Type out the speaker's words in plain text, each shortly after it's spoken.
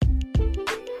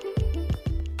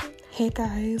Hey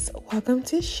guys, welcome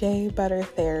to ShaeButter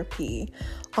Therapy.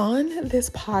 On this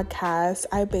podcast,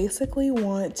 I basically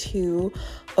want to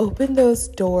open those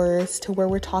doors to where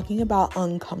we're talking about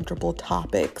uncomfortable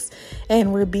topics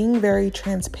and we're being very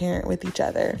transparent with each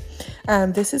other.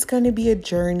 This is going to be a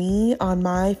journey on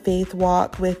my faith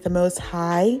walk with the Most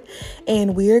High,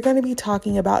 and we are going to be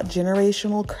talking about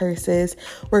generational curses.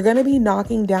 We're going to be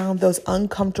knocking down those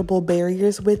uncomfortable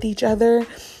barriers with each other,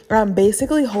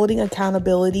 basically holding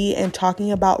accountability and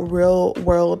talking about real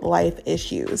world life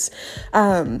issues.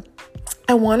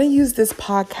 I want to use this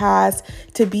podcast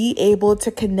to be able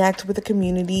to connect with the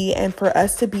community and for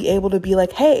us to be able to be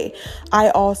like, hey,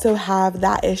 I also have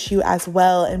that issue as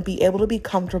well, and be able to be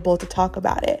comfortable to talk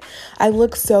about it. I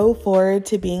look so forward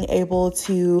to being able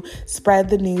to spread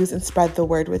the news and spread the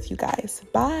word with you guys.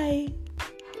 Bye.